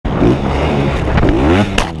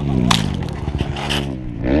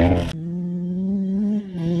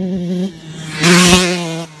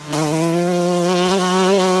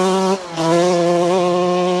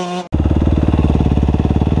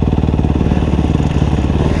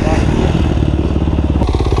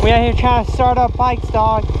We out here trying to start up bikes,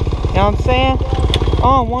 dog. You know what I'm saying?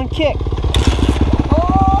 On one kick.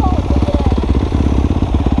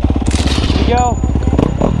 Here we go.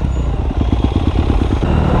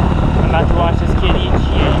 I'm about to watch this kid eat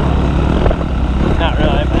shit. Not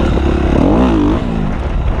really, but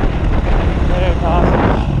very awesome.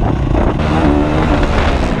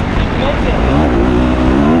 Makes it.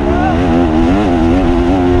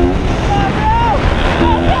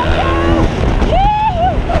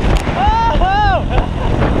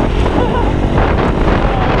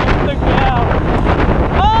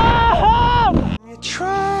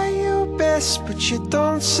 But you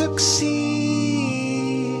don't succeed.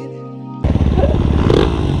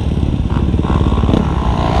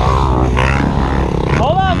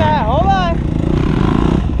 Hold on, Matt, hold on.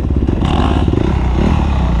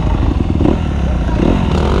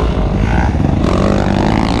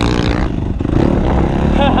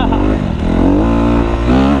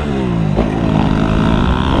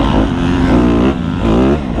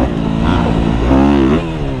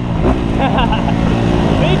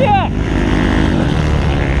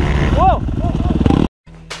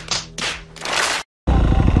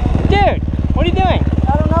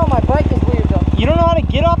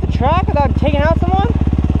 Get off the track without taking out someone? I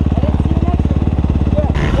didn't see the next one.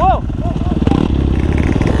 Yeah. Whoa!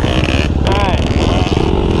 Alright.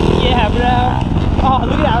 Yeah, bro. Oh,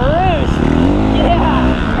 look at that roost! Yeah!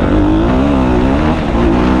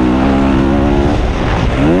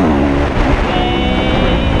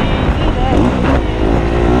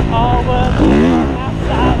 All was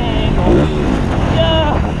outside angle.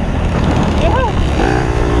 Yeah!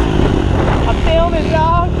 I'm filming,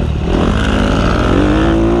 dog!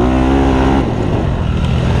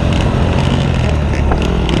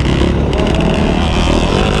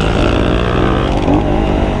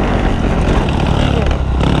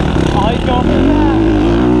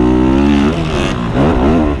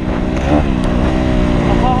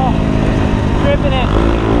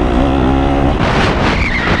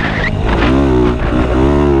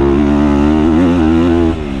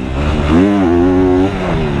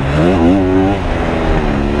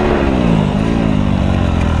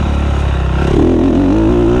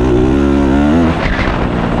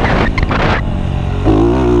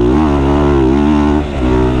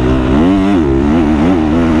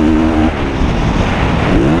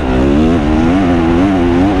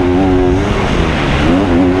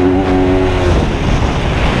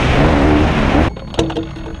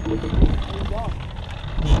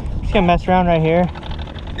 Just gonna mess around right here.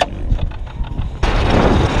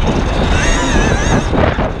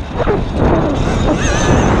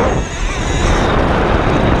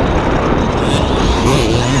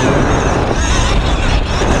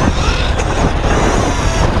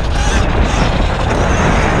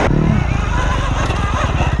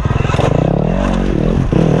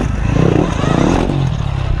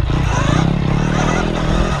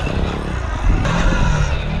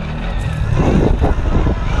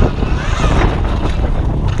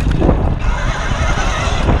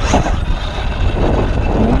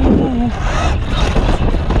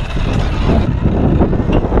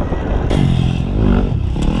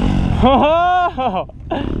 Oh!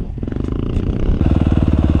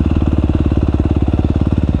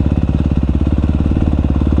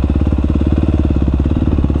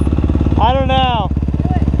 I don't know.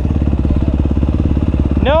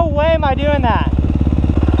 No way am I doing that.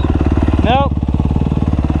 Nope.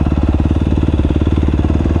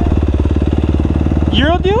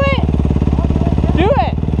 You'll do it? Do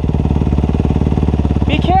it.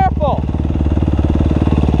 Be careful.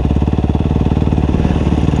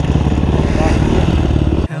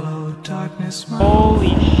 Hello, darkness.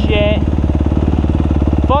 Holy shit.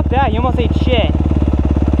 Fuck that, you almost ate shit.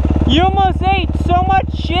 You almost ate so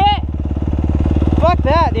much shit. Fuck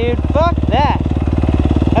that, dude. Fuck that.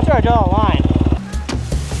 That's where I draw a line.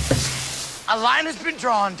 A line has been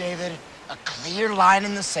drawn, David. A clear line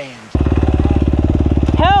in the sand.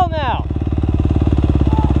 Hell no.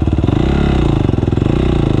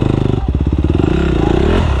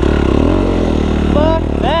 Fuck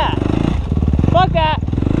that. Fuck that.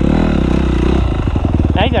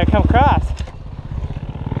 Now you gotta come across.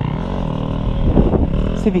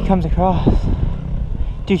 See if he comes across.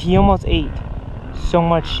 Dude, he almost ate so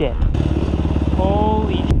much shit.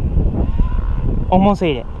 Holy. Almost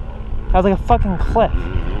ate it. That was like a fucking cliff.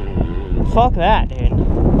 Fuck that, dude.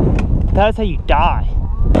 That's how you die.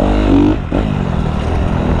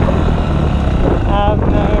 I've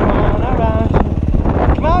never run around.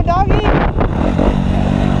 Come on, doggy!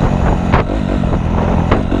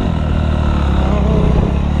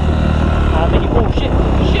 Oh shit,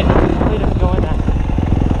 shit! Hopefully it doesn't go in that.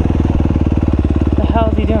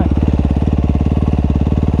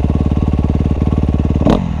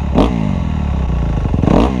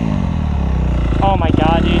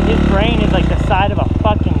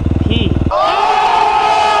 fucking pee.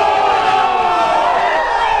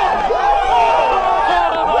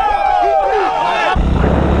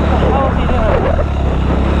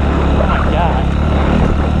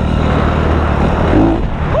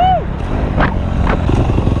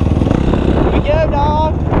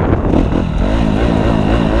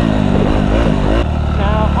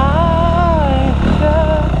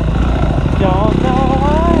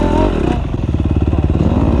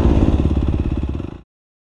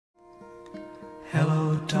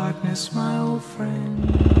 Hello, darkness, my old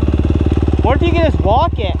friend. What if you can just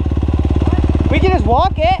walk it? We can just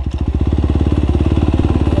walk it.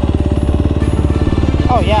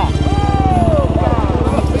 Oh yeah.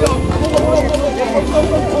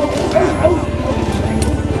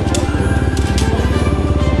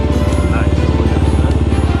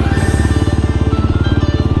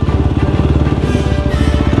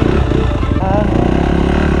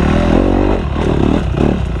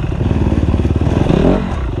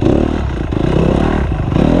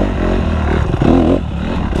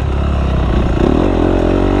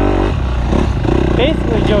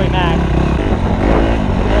 Basically Joey Mac.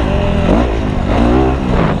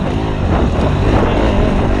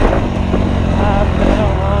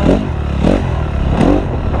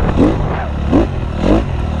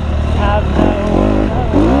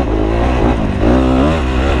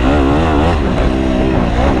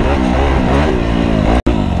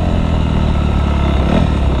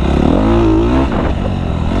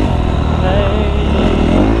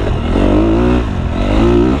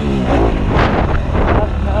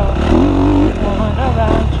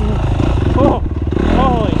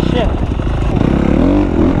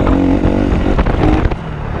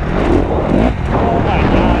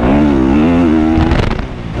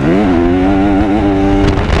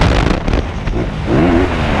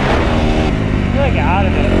 Oh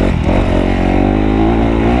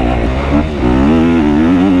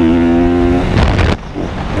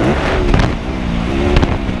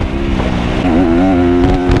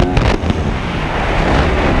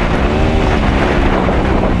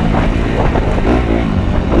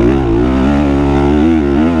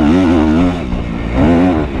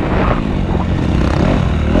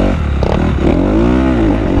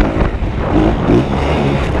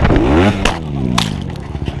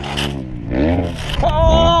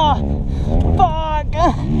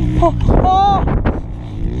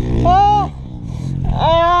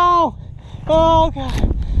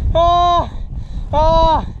god.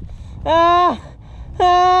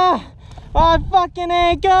 My fucking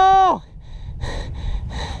ankle.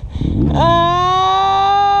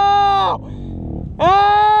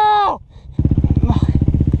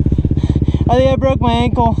 I think I broke my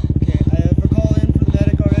ankle. Okay, I have a call in for the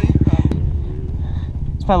medic already.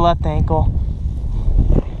 It's my left ankle.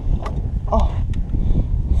 Oh,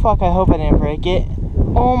 fuck, I hope I didn't break it.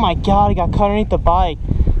 Oh my god, I got caught underneath the bike.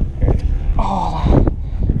 Oh.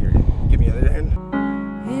 Here, give me the other hand.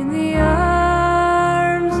 In the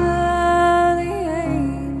arms of the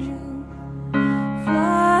angel,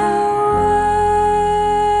 fly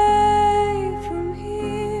away from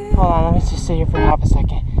here. Hold on, let me just sit here for half a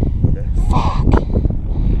second. Okay. Fuck.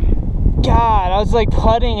 God, I was like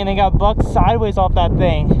putting and it got bucked sideways off that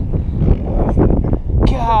thing.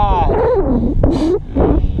 God.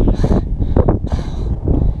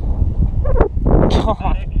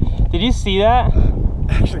 God. Did you see that?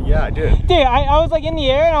 Actually, yeah, I did. Dude, I was like in the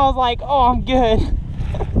air and I was like, oh, I'm good.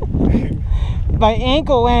 My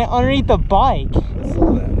ankle went underneath the bike. I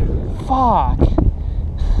saw that. Fuck.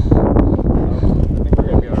 I think we're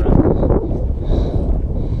gonna be alright.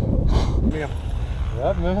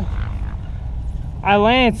 Yeah, man. I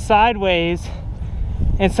landed sideways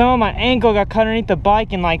and some of my ankle got cut underneath the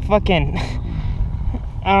bike and like fucking,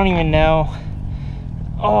 I don't even know.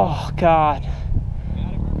 Oh God.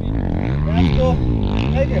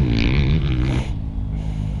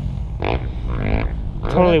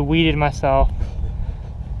 Totally weeded myself.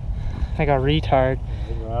 I got retard.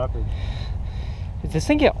 Did this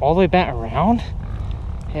thing get all the way bent around?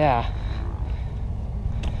 Yeah.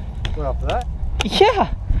 Went off of that?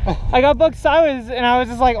 Yeah. I got bucked sideways and I was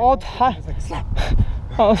just like all tight. It's like slap.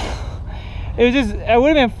 Oh, it was just, it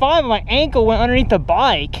would have been fine, but my ankle went underneath the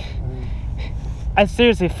bike. I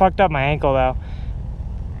seriously fucked up my ankle though.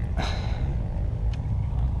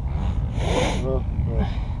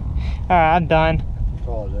 Alright, I'm done.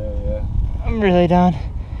 Call it a day, yeah. I'm really done.